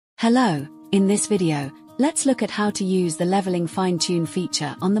Hello, in this video, let's look at how to use the leveling fine-tune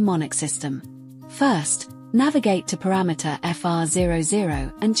feature on the Monarch system. First, navigate to parameter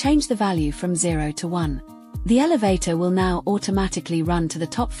FR00 and change the value from 0 to 1. The elevator will now automatically run to the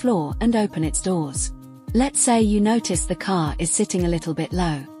top floor and open its doors. Let's say you notice the car is sitting a little bit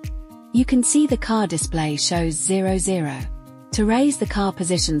low. You can see the car display shows 00. To raise the car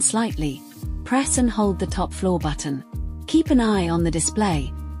position slightly, press and hold the top floor button. Keep an eye on the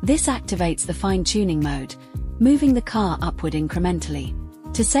display. This activates the fine-tuning mode, moving the car upward incrementally.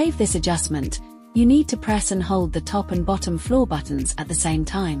 To save this adjustment, you need to press and hold the top and bottom floor buttons at the same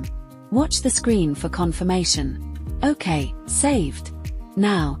time. Watch the screen for confirmation. OK, saved.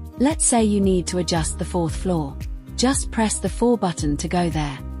 Now, let's say you need to adjust the fourth floor. Just press the 4 button to go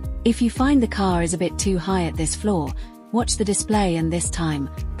there. If you find the car is a bit too high at this floor, watch the display and this time,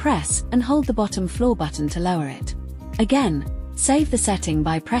 press and hold the bottom floor button to lower it. Again, save the setting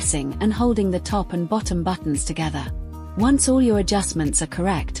by pressing and holding the top and bottom buttons together. Once all your adjustments are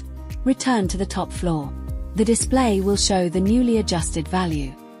correct, return to the top floor. The display will show the newly adjusted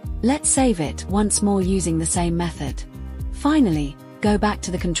value. Let's save it once more using the same method. Finally, go back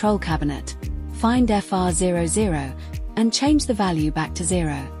to the control cabinet, find FR00, and change the value back to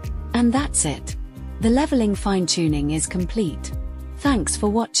 0. And that's it. The leveling fine-tuning is complete. Thanks for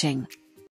watching.